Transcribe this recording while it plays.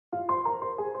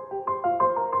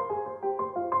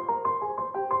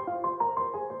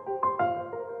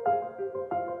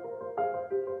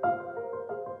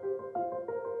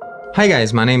Hi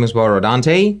guys, my name is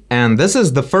Dante, and this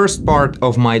is the first part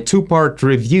of my two-part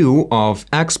review of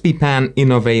XP-Pen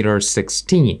Innovator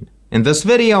 16. In this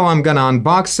video, I'm gonna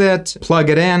unbox it, plug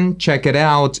it in, check it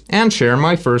out, and share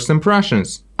my first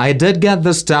impressions. I did get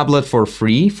this tablet for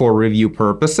free for review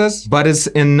purposes, but it's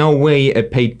in no way a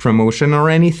paid promotion or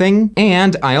anything.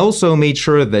 And I also made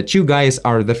sure that you guys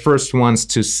are the first ones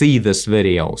to see this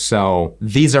video, so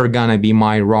these are gonna be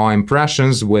my raw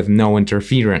impressions with no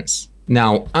interference.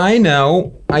 Now, I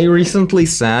know I recently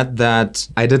said that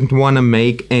I didn't want to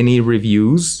make any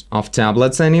reviews of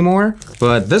tablets anymore,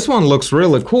 but this one looks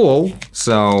really cool,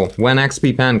 so when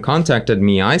XP-Pen contacted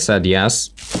me, I said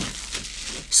yes.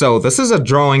 So this is a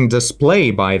drawing display,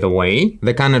 by the way,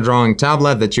 the kind of drawing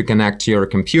tablet that you connect to your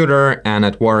computer and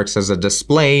it works as a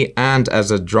display and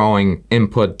as a drawing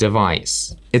input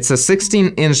device. It's a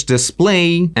 16-inch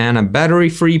display and a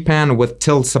battery-free pen with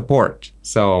tilt support.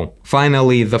 So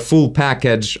finally, the full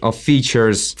package of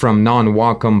features from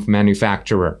non-Wacom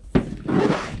manufacturer.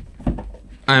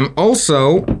 I'm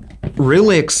also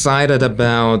really excited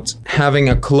about having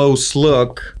a close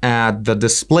look at the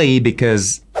display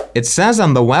because it says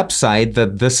on the website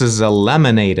that this is a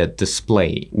laminated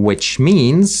display, which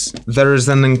means there's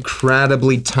an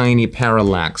incredibly tiny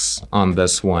parallax on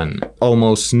this one.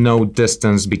 Almost no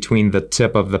distance between the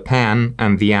tip of the pen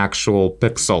and the actual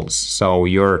pixels. So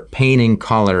you're painting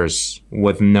colors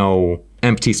with no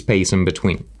empty space in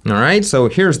between. Alright, so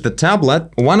here's the tablet.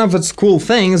 One of its cool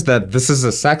things that this is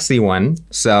a sexy one,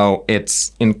 so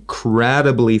it's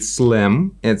incredibly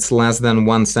slim. It's less than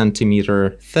 1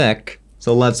 centimeter thick.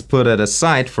 So let's put it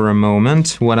aside for a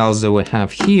moment. What else do we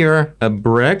have here? A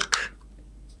brick,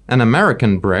 an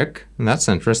American brick, that's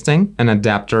interesting. An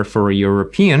adapter for a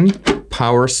European.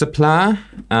 Power supply,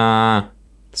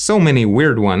 so many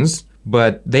weird ones,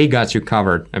 but they got you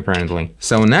covered, apparently.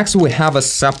 So next we have a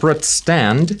separate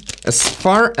stand. As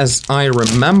far as I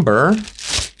remember,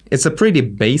 it's a pretty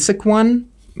basic one,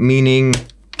 meaning,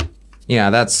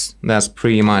 yeah, that's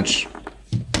pretty much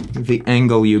the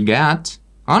angle you get.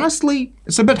 Honestly,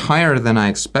 it's a bit higher than I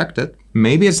expected.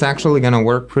 Maybe it's actually gonna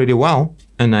work pretty well.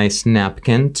 A nice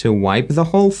napkin to wipe the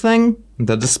whole thing.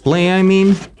 The display, I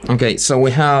mean. Okay, so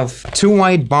we have 2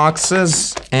 white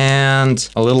boxes and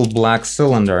a little black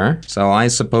cylinder. So I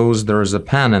suppose there's a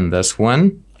pen in this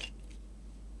one.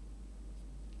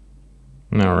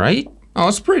 All right. Oh,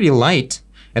 it's pretty light.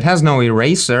 It has no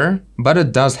eraser, but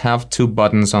it does have 2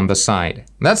 buttons on the side.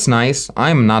 That's nice.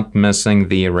 I'm not missing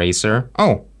the eraser.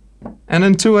 Oh, an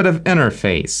intuitive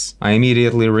interface. I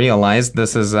immediately realized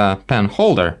this is a pen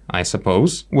holder, I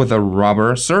suppose, with a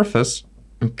rubber surface.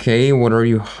 Okay, what are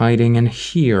you hiding in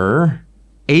here?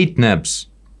 8 nibs.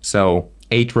 So,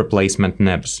 8 replacement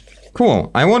nibs. Cool.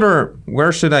 I wonder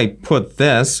where should I put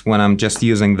this when I'm just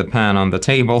using the pen on the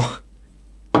table?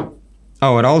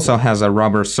 Oh, it also has a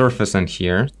rubber surface in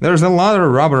here. There's a lot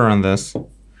of rubber on this.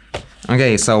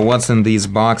 Okay, so what's in these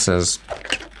boxes?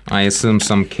 I assume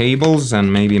some cables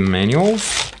and maybe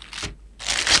manuals.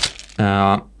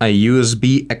 A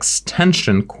USB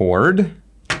extension cord.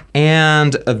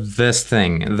 And this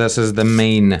thing. This is the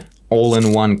main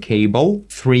all-in-one cable.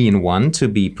 3-in-1 to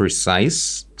be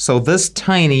precise. So this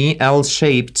tiny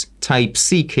L-shaped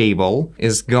Type-C cable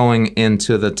is going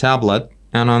into the tablet.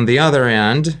 And on the other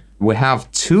end, we have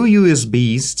 2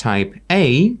 USBs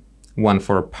Type-A. One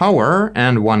for power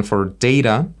and one for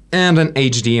data. And an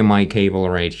HDMI cable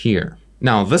right here.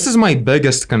 Now, this is my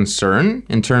biggest concern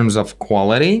in terms of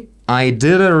quality. I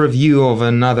did a review of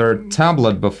another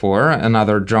tablet before,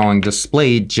 another drawing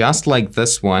display just like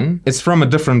this one. It's from a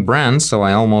different brand, so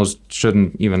I almost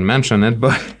shouldn't even mention it,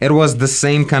 but it was the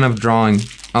same kind of drawing.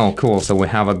 Oh, cool, so we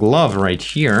have a glove right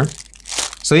here.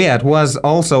 So yeah, it was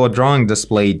also a drawing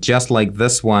display just like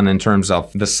this one in terms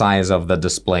of the size of the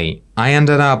display. I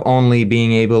ended up only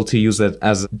being able to use it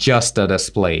as just a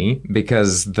display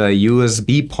because the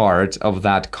USB part of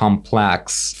that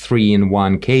complex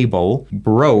 3-in-1 cable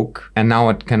broke and now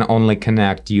it can only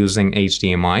connect using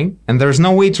HDMI. And there's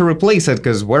no way to replace it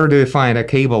because where do you find a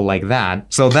cable like that?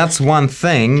 So that's one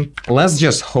thing. Let's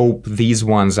just hope these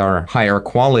ones are higher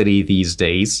quality these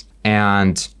days.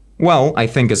 And well, I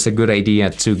think it's a good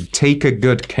idea to take a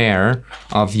good care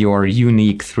of your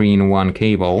unique 3-in-1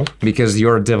 cable because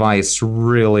your device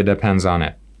really depends on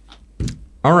it.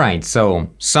 Alright, so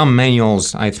some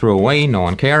manuals I threw away, no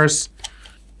one cares.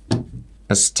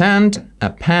 A stand,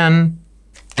 a pen,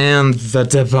 and the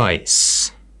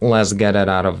device. Let's get it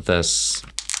out of this.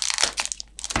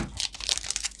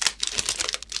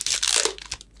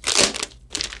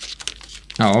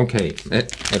 Oh, okay.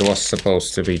 It was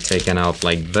supposed to be taken out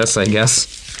like this, I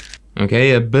guess.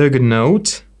 Okay, a big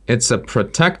note. It's a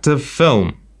protective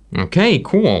film. Okay,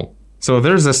 cool. So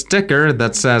there's a sticker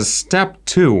that says Step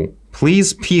 2.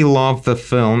 Please peel off the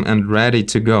film and ready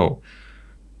to go.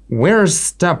 Where's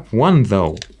Step 1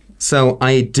 though? So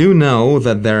I do know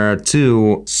that there are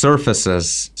two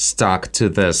surfaces stuck to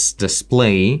this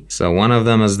display. So one of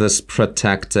them is this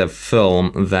protective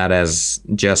film that is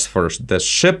just for the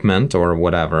shipment or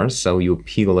whatever. So you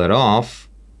peel it off.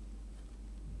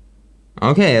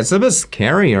 Okay, it's a bit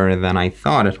scarier than I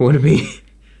thought it would be.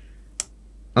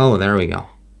 Oh, there we go.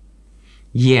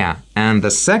 Yeah, and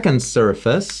the second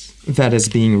surface that is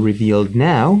being revealed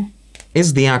now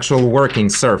is the actual working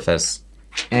surface.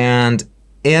 And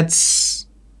it's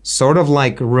sort of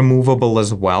like removable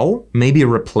as well, maybe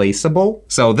replaceable.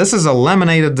 So this is a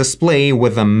laminated display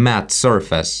with a matte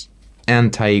surface.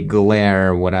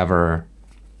 Anti-glare, whatever.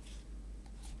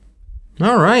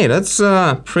 Alright, that's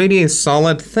a pretty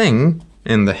solid thing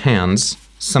in the hands.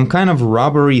 Some kind of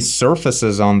rubbery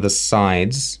surfaces on the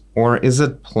sides. Or is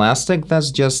it plastic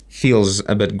that just feels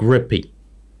a bit grippy?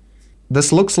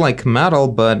 This looks like metal,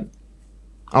 but...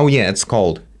 oh yeah, it's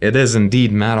cold. It is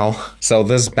indeed metal. So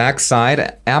this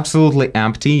backside, absolutely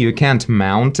empty. You can't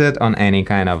mount it on any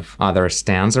kind of other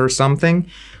stands or something.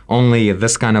 Only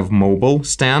this kind of mobile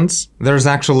stands. There's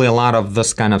actually a lot of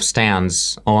this kind of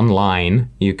stands online.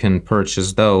 You can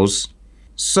purchase those.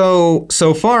 So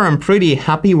far I'm pretty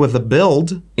happy with the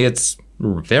build. It's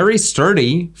very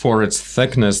sturdy for its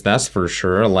thickness, that's for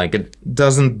sure. Like, it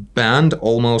doesn't bend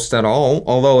almost at all,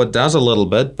 although it does a little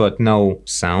bit, but no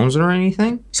sounds or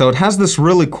anything. So it has this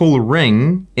really cool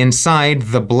ring. Inside,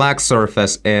 the black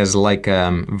surface is like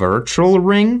a virtual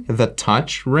ring, the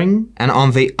touch ring. And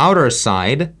on the outer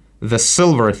side, the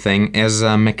silver thing is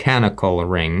a mechanical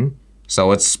ring.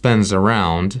 So it spins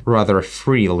around rather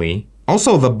freely.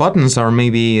 Also, the buttons are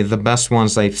maybe the best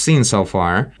ones I've seen so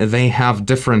far. They have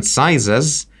different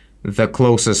sizes. The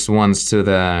closest ones to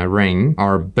the ring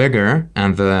are bigger,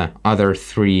 and the other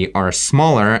three are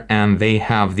smaller, and they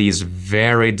have these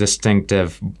very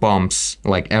distinctive bumps,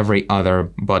 like every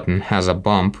other button has a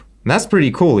bump. That's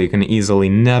pretty cool. You can easily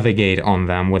navigate on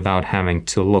them without having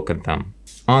to look at them.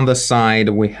 On the side,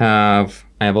 we have,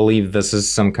 I believe this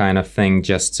is some kind of thing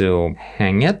just to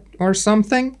hang it or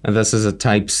something. This is a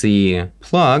Type-C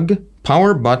plug,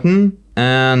 power button,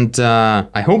 and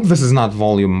I hope this is not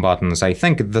volume buttons. I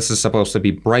think this is supposed to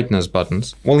be brightness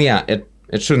buttons. Well, yeah, it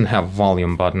shouldn't have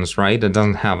volume buttons, right? It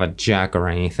doesn't have a jack or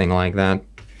anything like that.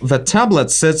 The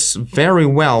tablet sits very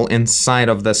well inside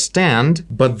of the stand,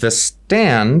 but the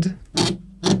stand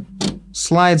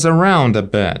slides around a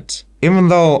bit. Even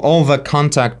though all the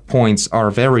contact points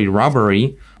are very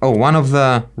rubbery. Oh, one of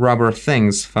the rubber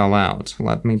things fell out.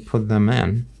 Let me put them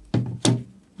in.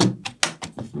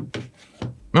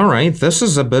 Alright, this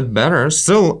is a bit better.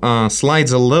 Still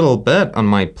slides a little bit on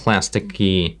my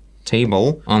plasticky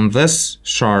table. On this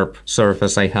sharp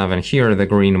surface I have in here, the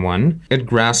green one, it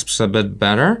grasps a bit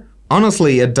better.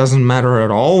 Honestly, it doesn't matter at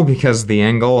all because the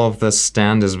angle of the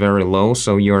stand is very low,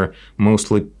 so you're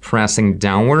mostly pressing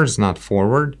downwards, not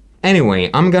forward. Anyway,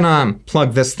 I'm gonna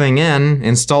plug this thing in,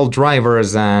 install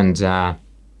drivers, and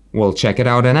we'll check it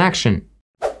out in action.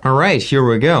 Alright, here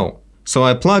we go. So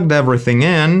I plugged everything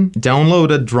in,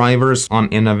 downloaded drivers on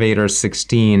Innovator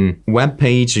 16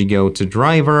 webpage. You go to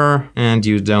driver, and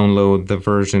you download the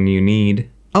version you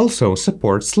need. Also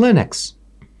supports Linux.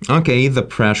 Okay, the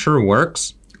pressure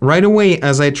works. Right away,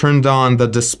 as I turned on the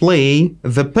display,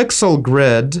 the pixel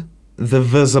grid, the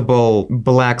visible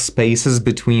black spaces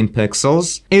between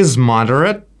pixels, is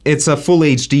moderate. It's a full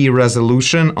HD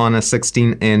resolution on a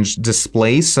 16-inch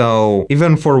display, so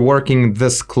even for working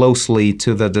this closely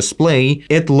to the display,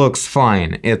 it looks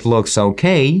fine. It looks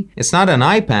okay. It's not an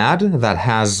iPad that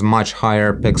has much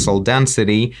higher pixel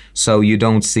density, so you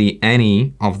don't see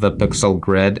any of the pixel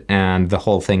grid and the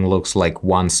whole thing looks like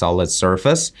one solid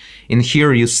surface. In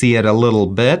here you see it a little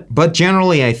bit, but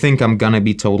generally I think I'm gonna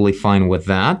be totally fine with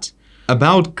that.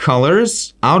 About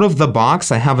colors, out of the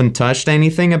box, I haven't touched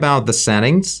anything about the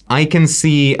settings. I can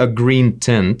see a green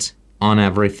tint on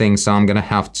everything, so I'm gonna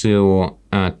have to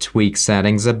tweak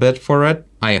settings a bit for it.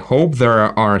 I hope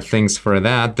there are things for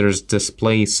that. There's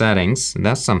display settings.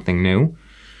 That's something new.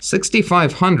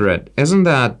 6500, isn't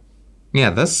that... yeah,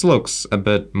 this looks a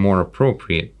bit more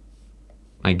appropriate,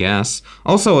 I guess.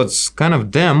 Also, it's kind of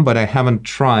dim, but I haven't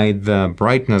tried the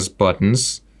brightness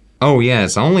buttons. Oh yeah,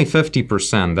 it's only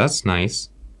 50%, that's nice.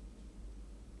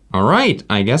 Alright,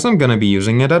 I guess I'm gonna be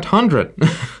using it at 100.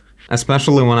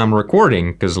 Especially when I'm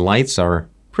recording, because lights are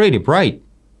pretty bright.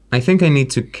 I think I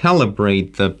need to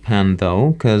calibrate the pen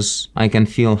though, because I can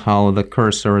feel how the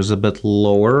cursor is a bit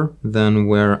lower than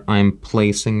where I'm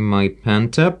placing my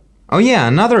pen tip. Oh yeah,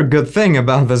 another good thing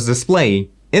about this display.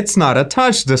 it's not a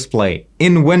touch display.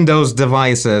 In Windows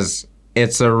devices,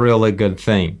 it's a really good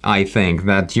thing, I think,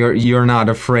 that you're not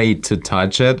afraid to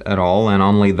touch it at all, and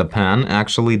only the pen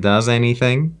actually does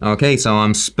anything. Okay, so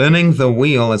I'm spinning the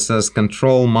wheel. It says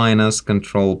Control minus,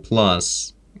 Control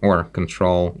plus, or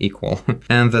Control equal.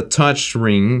 And the touch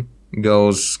ring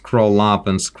goes scroll up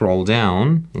and scroll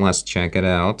down. Let's check it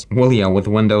out. Well, yeah, with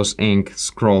Windows Ink,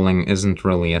 scrolling isn't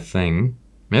really a thing.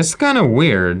 It's kind of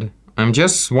weird. I'm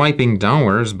just swiping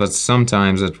downwards, but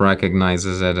sometimes it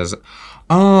recognizes it as...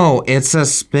 Oh, it's a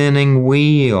spinning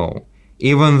wheel.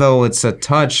 Even though it's a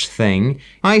touch thing.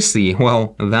 I see.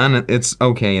 Well, then it's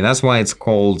okay. That's why it's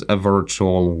called a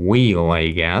virtual wheel, I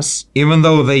guess. Even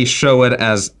though they show it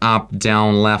as up,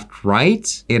 down, left,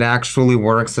 right, it actually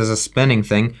works as a spinning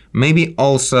thing. Maybe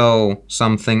also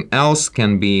something else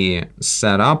can be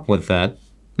set up with it.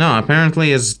 No,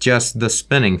 apparently it's just the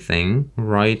spinning thing.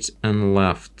 Right and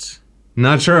left.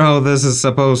 Not sure how this is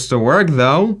supposed to work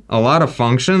though. A lot of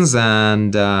functions,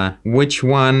 and which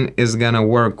one is gonna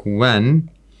work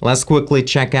when. Let's quickly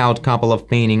check out a couple of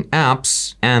painting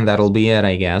apps, and that'll be it,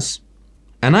 I guess.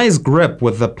 A nice grip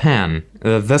with the pen.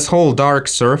 This whole dark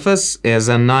surface is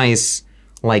a nice,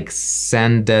 like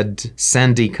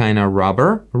sandy kind of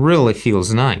rubber. Really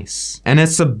feels nice. And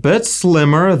it's a bit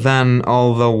slimmer than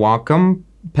all the Wacom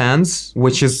pens,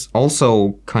 which is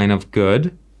also kind of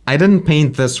good. I didn't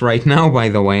paint this right now, by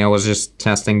the way. I was just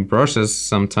testing brushes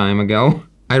some time ago.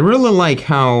 I really like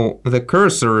how the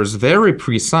cursor is very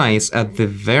precise at the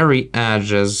very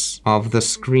edges of the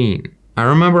screen. I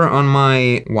remember on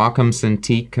my Wacom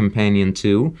Cintiq Companion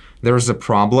 2, there's a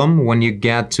problem when you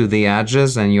get to the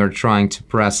edges and you're trying to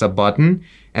press a button.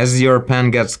 As your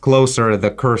pen gets closer,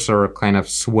 the cursor kind of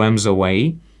swims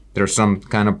away. There's some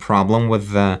kind of problem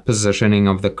with the positioning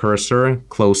of the cursor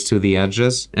close to the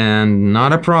edges, and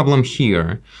not a problem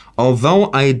here.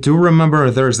 Although I do remember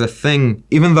there's a thing,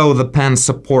 even though the pen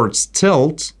supports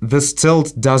tilt, this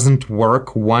tilt doesn't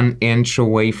work 1 inch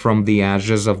away from the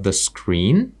edges of the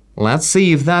screen. Let's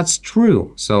see if that's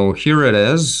true. So here it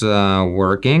is,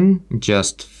 working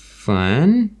just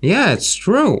fine. Yeah, it's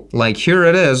true. Like here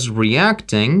it is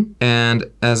reacting, and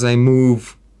as I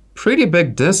move pretty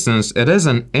big distance, it is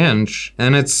 1 inch,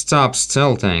 and it stops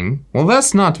tilting. Well,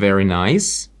 that's not very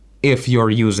nice if you're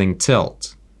using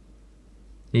tilt.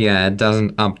 Yeah, it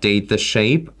doesn't update the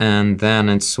shape, and then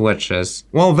it switches.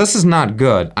 Well, this is not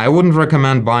good. I wouldn't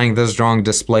recommend buying this drawing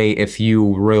display if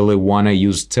you really want to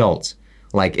use tilt.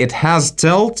 Like, it has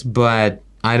tilt, but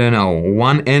I don't know,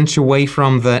 1 inch away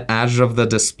from the edge of the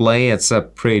display, it's a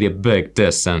pretty big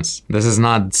distance. This is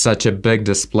not such a big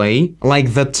display.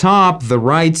 Like the top, the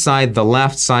right side, the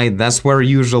left side, that's where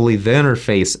usually the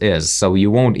interface is, so you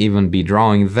won't even be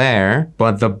drawing there.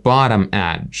 But the bottom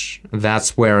edge,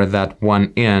 that's where that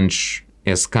 1 inch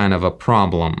is kind of a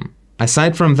problem.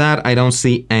 Aside from that, I don't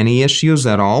see any issues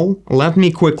at all. Let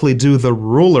me quickly do the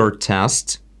ruler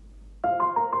test.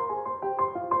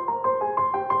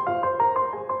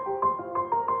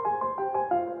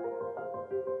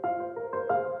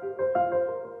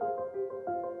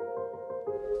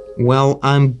 Well,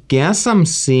 guess I'm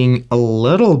seeing a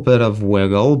little bit of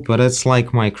wiggle, but it's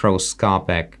like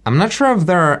microscopic. I'm not sure if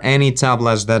there are any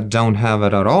tablets that don't have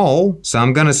it at all, so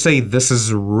I'm gonna say this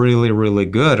is really, really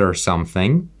good or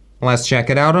something. Let's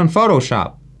check it out on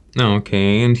Photoshop.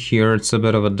 Okay, and here it's a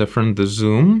bit of a different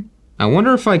zoom. I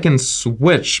wonder if I can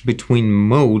switch between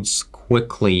modes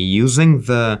quickly using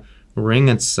the ring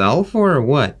itself or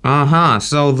what?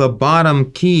 So the bottom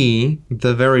key,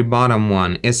 the very bottom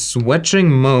one, is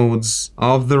switching modes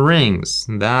of the rings.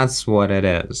 That's what it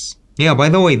is. Yeah, by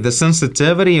the way, the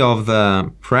sensitivity of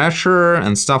the pressure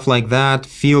and stuff like that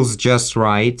feels just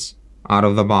right out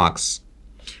of the box.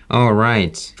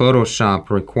 Alright, Photoshop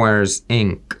requires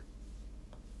ink.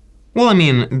 Well, I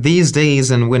mean, these days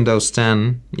in Windows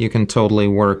 10, you can totally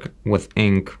work with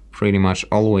ink pretty much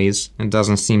always. It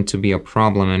doesn't seem to be a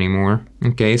problem anymore.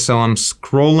 Okay, so I'm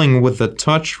scrolling with the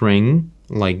touch ring,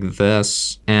 like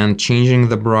this, and changing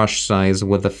the brush size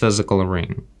with the physical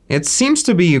ring. It seems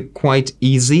to be quite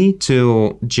easy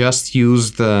to just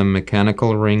use the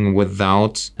mechanical ring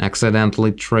without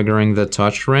accidentally triggering the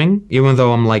touch ring, even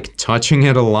though I'm like touching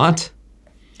it a lot.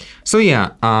 So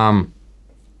yeah,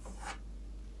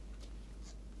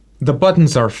 the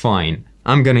buttons are fine.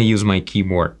 I'm gonna use my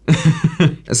keyboard.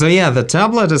 So yeah, the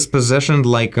tablet is positioned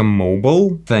like a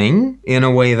mobile thing in a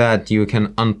way that you can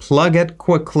unplug it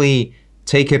quickly,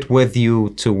 take it with you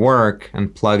to work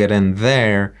and plug it in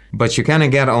there, but you kind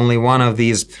of get only one of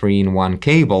these 3-in-1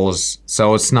 cables,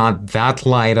 so it's not that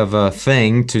light of a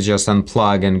thing to just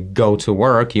unplug and go to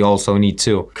work. You also need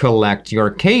to collect your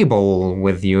cable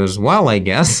with you as well, I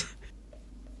guess.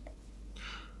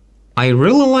 I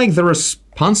really like the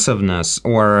responsiveness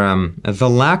or the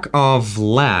lack of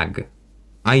lag.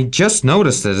 I just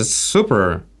noticed it. It's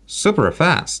super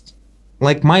fast.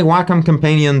 Like my Wacom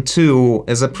Companion 2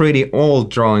 is a pretty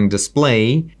old drawing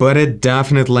display, but it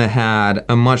definitely had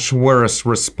a much worse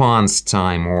response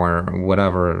time or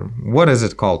whatever. What is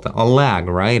it called? A lag,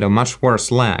 right? A much worse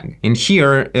lag. In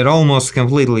here, it almost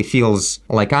completely feels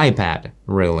like iPad,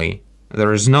 really.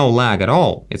 There is no lag at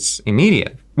all. It's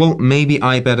immediate. Well, maybe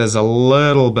iPad is a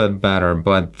little bit better,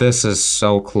 but this is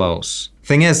so close.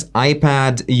 Thing is,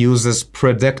 iPad uses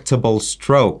predictable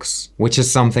strokes, which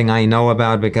is something I know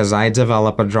about because I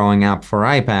develop a drawing app for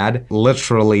iPad.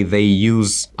 Literally, they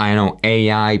use,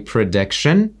 AI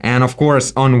prediction. And of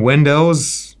course, on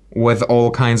Windows, with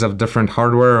all kinds of different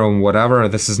hardware or whatever,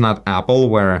 this is not Apple,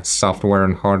 where software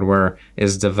and hardware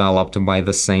is developed by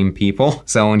the same people.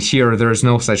 So in here, there's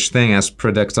no such thing as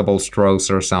predictable strokes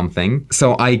or something.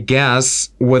 So I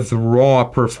guess with raw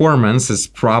performance, it's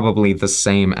probably the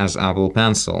same as Apple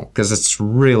Pencil, because it's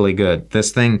really good.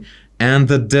 This thing and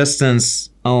the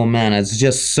distance, oh man, it's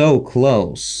just so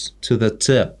close to the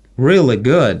tip. Really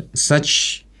good.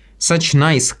 Such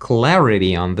nice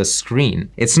clarity on the screen.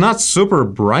 It's not super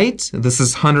bright. This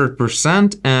is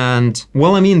 100%. And,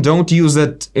 well, don't use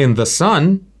it in the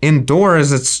sun.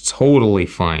 Indoors, it's totally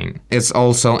fine. It's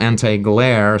also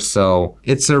anti-glare, so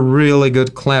it's a really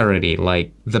good clarity.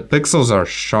 Like, the pixels are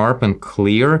sharp and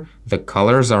clear. The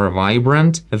colors are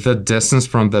vibrant. The distance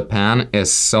from the pen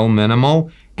is so minimal.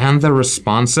 And the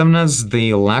responsiveness,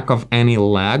 the lack of any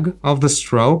lag of the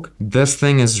stroke, this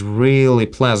thing is really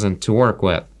pleasant to work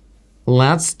with.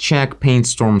 Let's check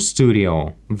PaintStorm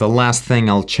Studio. The last thing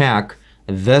I'll check,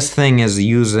 this thing is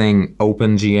using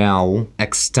OpenGL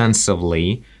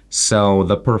extensively, so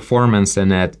the performance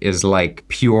in it is like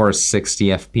pure 60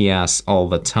 FPS all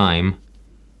the time.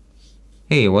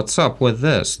 Hey, what's up with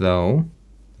this though?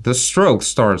 The stroke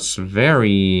starts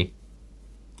very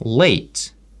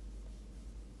late.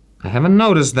 I haven't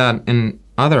noticed that in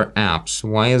other apps.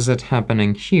 Why is it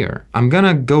happening here? I'm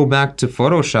gonna go back to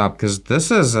Photoshop because this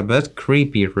is a bit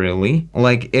creepy, really.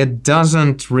 Like, it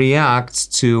doesn't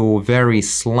react to very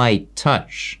slight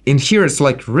touch. In here, it's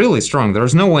like really strong.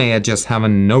 There's no way I just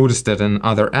haven't noticed it in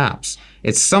other apps.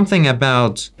 It's something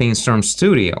about PaintStorm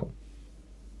Studio.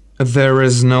 There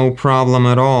is no problem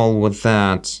at all with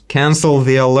that. Cancel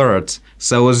the alert.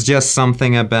 So it's just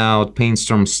something about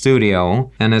PaintStorm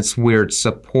Studio and its weird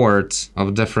support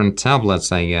of different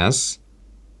tablets, I guess.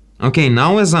 Okay,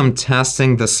 now as I'm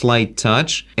testing the slight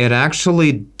touch, it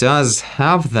actually does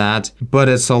have that, but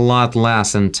it's a lot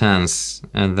less intense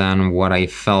than what I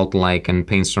felt like in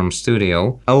PaintStorm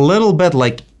Studio. A little bit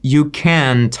like you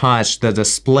can touch the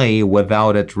display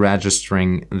without it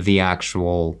registering the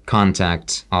actual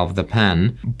contact of the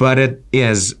pen, but it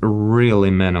is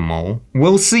really minimal.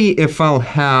 We'll see if I'll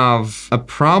have a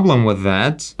problem with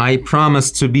that. I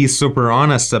promise to be super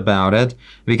honest about it,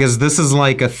 because this is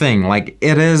like a thing. Like,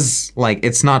 it is, like,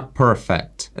 it's not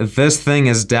perfect. This thing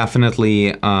is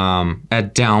definitely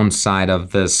a downside of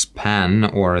this pen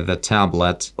or the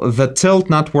tablet. The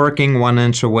tilt not working 1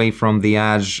 inch away from the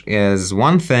edge is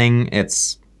one thing.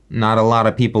 It's not a lot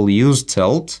of people use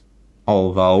tilt,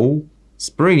 although it's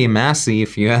pretty messy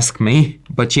if you ask me.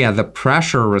 But yeah, the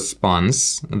pressure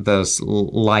response, this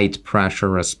light pressure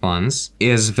response,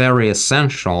 is very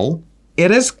essential. It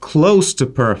is close to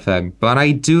perfect, but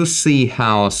I do see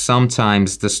how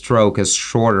sometimes the stroke is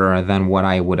shorter than what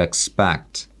I would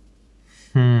expect.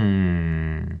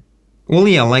 Well,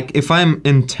 yeah, like if I'm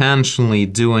intentionally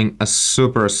doing a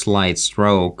super slight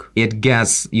stroke, it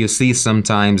gets, you see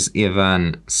sometimes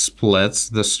even splits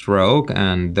the stroke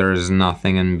and there's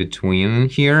nothing in between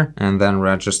here and then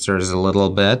registers a little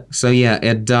bit. So yeah,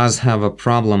 it does have a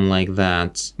problem like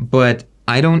that. But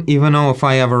I don't even know if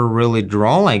I ever really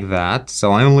draw like that,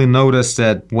 so I only noticed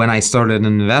it when I started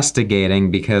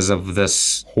investigating because of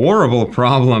this horrible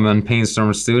problem in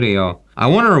PaintStorm Studio. I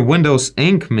wonder Windows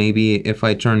Ink maybe if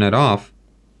I turn it off.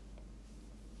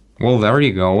 Well, there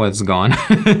you go, it's gone.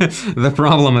 The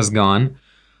problem is gone.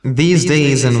 These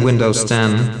days in Windows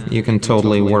 10, you can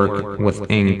totally work with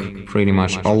ink pretty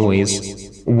much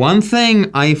always. One thing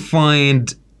I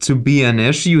find to be an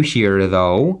issue here,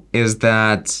 though, is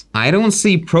that I don't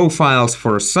see profiles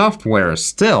for software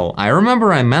still. I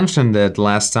remember I mentioned it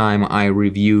last time I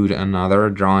reviewed another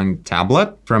drawing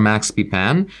tablet from XP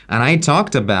Pen, and I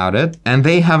talked about it, and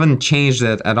they haven't changed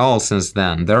it at all since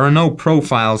then. There are no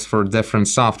profiles for different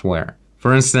software.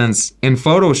 For instance, in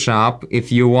Photoshop,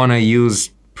 if you want to use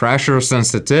pressure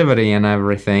sensitivity and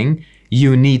everything,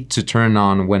 you need to turn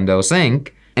on Windows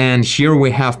Ink. And here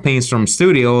we have PaintStorm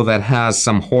Studio that has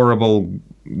some horrible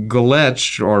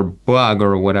glitch or bug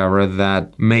or whatever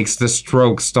that makes the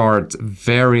stroke start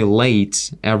very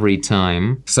late every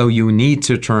time. So you need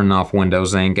to turn off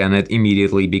Windows Ink and it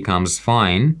immediately becomes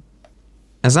fine.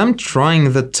 As I'm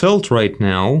trying the tilt right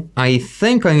now, I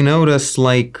think I noticed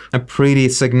like a pretty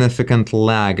significant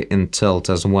lag in tilt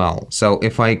as well. So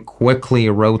if I quickly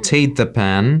rotate the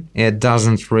pen, it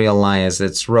doesn't realize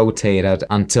it's rotated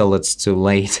until it's too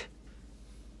late.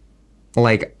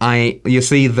 Like you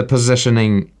see the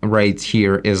positioning right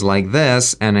here is like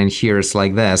this, and in here it's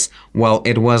like this. Well,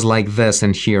 it was like this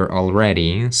in here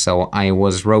already, so I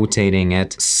was rotating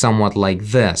it somewhat like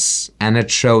this, and it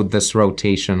showed this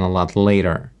rotation a lot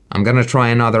later. I'm gonna try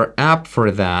another app for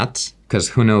that, because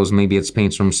who knows, maybe it's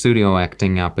Paint from Studio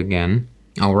acting up again.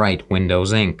 Alright,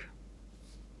 Windows Ink.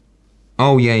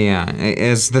 Oh yeah,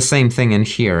 it's the same thing in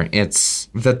here. It's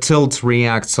the tilt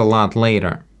reacts a lot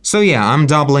later. So yeah, I'm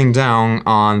doubling down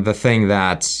on the thing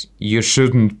that you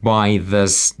shouldn't buy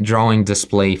this drawing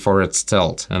display for its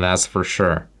tilt, and that's for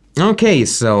sure. Okay,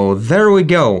 so there we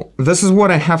go. This is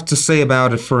what I have to say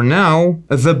about it for now.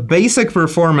 The basic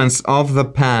performance of the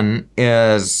pen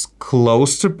is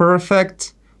close to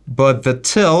perfect, but the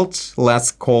tilt,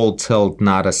 let's call tilt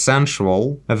not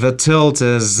essential, the tilt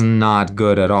is not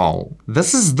good at all.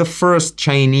 This is the first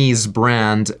Chinese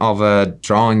brand of a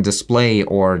drawing display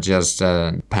or just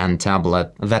a pen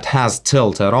tablet that has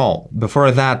tilt at all.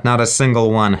 Before that, not a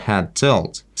single one had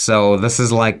tilt. So this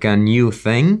is like a new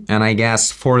thing, and I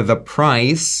guess for the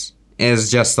price,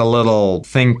 is just a little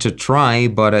thing to try,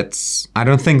 but I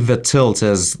don't think the tilt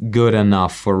is good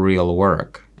enough for real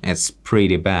work. It's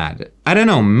pretty bad. I don't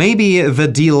know, maybe the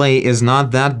delay is not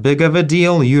that big of a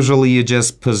deal. Usually you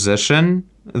just position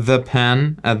the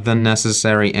pen at the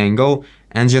necessary angle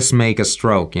and just make a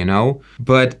stroke, you know?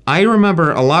 But I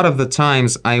remember a lot of the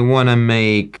times I want to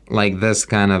make like this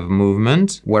kind of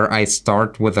movement where I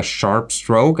start with a sharp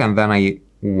stroke and then I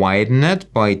widen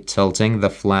it by tilting the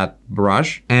flat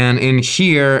brush. And in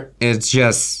here,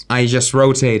 I just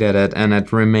rotated it and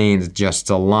it remained just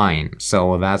a line.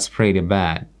 So that's pretty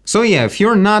bad. So yeah, if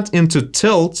you're not into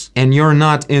tilt and you're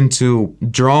not into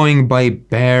drawing by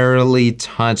barely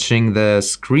touching the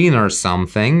screen or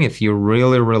something, if you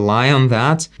really rely on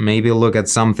that, maybe look at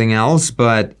something else.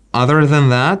 But other than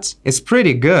that, it's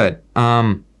pretty good.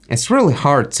 It's really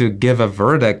hard to give a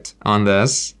verdict on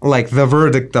this, like the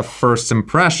verdict of first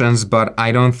impressions, but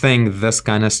I don't think this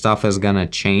kind of stuff is gonna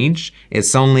change.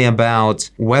 It's only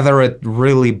about whether it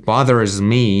really bothers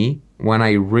me when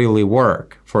I really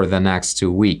work for the next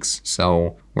 2 weeks.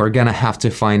 So we're gonna have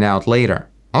to find out later.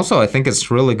 Also, I think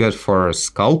it's really good for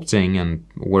sculpting and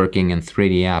working in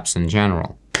 3D apps in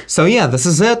general. So yeah, this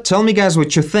is it. Tell me guys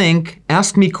what you think.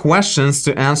 Ask me questions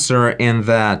to answer in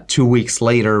the 2 weeks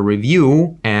later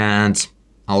review, and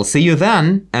I'll see you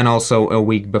then, and also a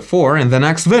week before in the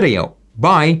next video.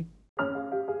 Bye!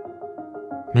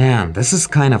 Man, this is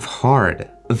kind of hard.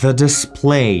 The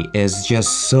display is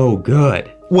just so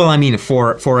good. Well, I mean,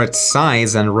 for its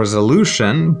size and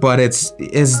resolution, but it's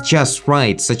just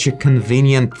right. Such a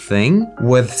convenient thing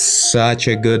with such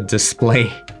a good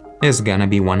display. It's gonna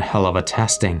be one hell of a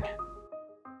testing.